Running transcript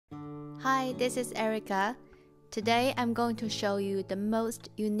Hi, this is Erica. Today I'm going to show you the most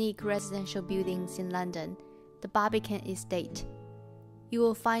unique residential buildings in London, the Barbican estate. You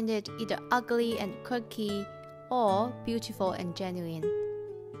will find it either ugly and quirky or beautiful and genuine.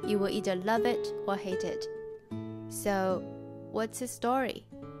 You will either love it or hate it. So, what's its story?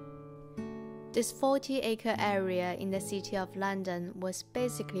 This 40-acre area in the city of London was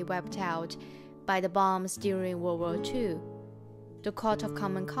basically wiped out by the bombs during World War II. The Court of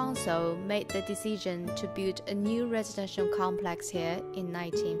Common Council made the decision to build a new residential complex here in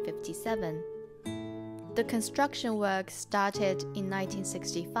 1957. The construction work started in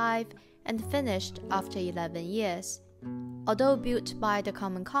 1965 and finished after 11 years. Although built by the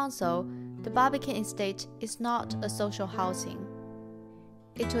Common Council, the Barbican estate is not a social housing.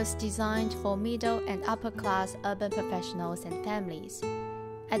 It was designed for middle and upper-class urban professionals and families.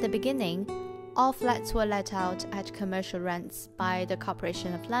 At the beginning, all flats were let out at commercial rents by the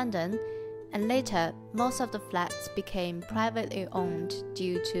Corporation of London, and later most of the flats became privately owned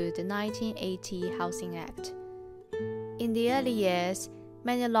due to the 1980 Housing Act. In the early years,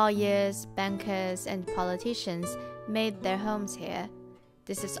 many lawyers, bankers, and politicians made their homes here.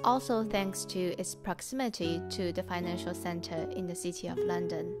 This is also thanks to its proximity to the financial center in the City of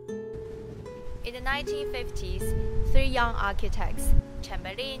London. In the 1950s, three young architects,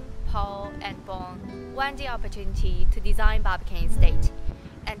 Chamberlain, Paul, and Bond, won the opportunity to design Barbican Estate,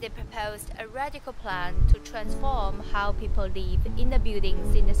 and they proposed a radical plan to transform how people live in the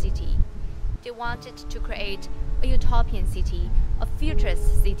buildings in the city. They wanted to create a utopian city, a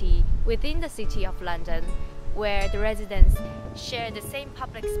futurist city within the City of London, where the residents shared the same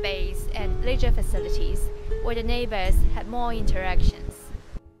public space and leisure facilities, where the neighbors had more interactions.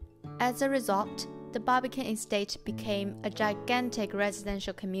 As a result, the Barbican estate became a gigantic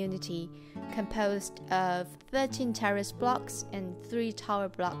residential community composed of 13 terrace blocks and 3 tower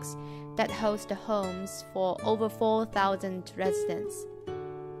blocks that host the homes for over 4,000 residents.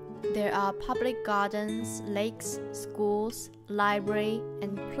 There are public gardens, lakes, schools, library,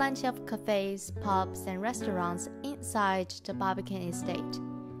 and plenty of cafes, pubs, and restaurants inside the Barbican estate.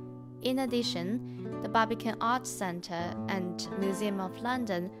 In addition, the Barbican Arts Centre and Museum of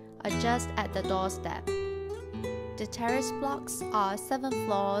London are just at the doorstep. The terrace blocks are 7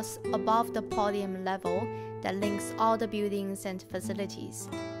 floors above the podium level that links all the buildings and facilities.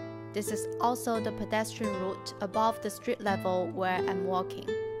 This is also the pedestrian route above the street level where I'm walking.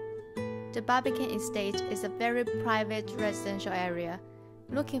 The Barbican estate is a very private residential area.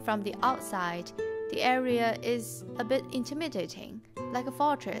 Looking from the outside, the area is a bit intimidating, like a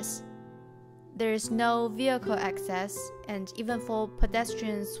fortress. There is no vehicle access, and even for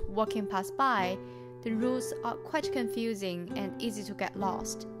pedestrians walking past by, the routes are quite confusing and easy to get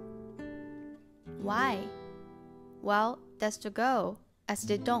lost. Why? Well, that's the goal, as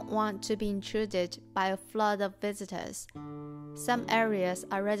they don't want to be intruded by a flood of visitors. Some areas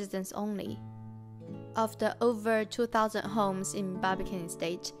are residents only. Of the over 2,000 homes in Barbican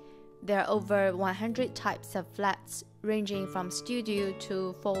Estate, there are over 100 types of flats ranging from studio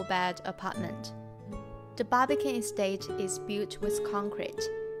to 4-bed apartment. The Barbican Estate is built with concrete,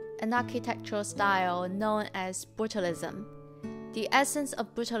 an architectural style known as brutalism. The essence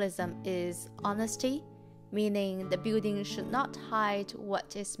of brutalism is honesty, meaning the building should not hide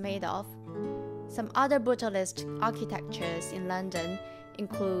what it's made of. Some other brutalist architectures in London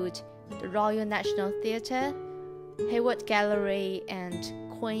include the Royal National Theatre, Hayward Gallery, and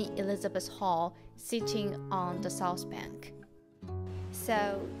Queen Elizabeth Hall sitting on the South Bank.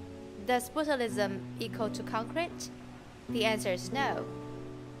 So, does brutalism equal to concrete? The answer is no.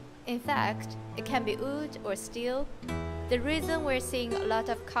 In fact, it can be wood or steel. The reason we're seeing a lot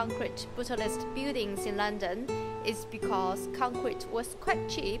of concrete brutalist buildings in London is because concrete was quite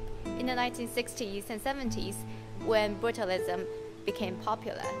cheap in the 1960s and 70s when brutalism became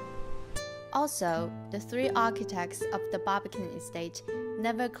popular. Also, the 3 architects of the Barbican estate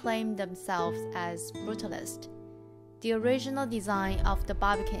never claimed themselves as brutalist. The original design of the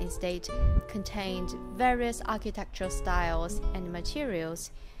Barbican estate contained various architectural styles and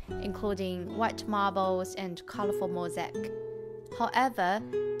materials, including white marbles and colorful mosaic. However,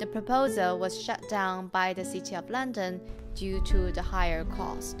 the proposal was shut down by the City of London due to the higher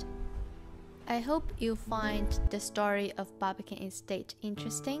cost. I hope you find the story of Barbican Estate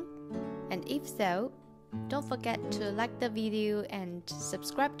interesting, and if so, don't forget to like the video and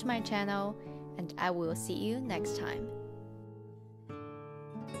subscribe to my channel, and I will see you next time.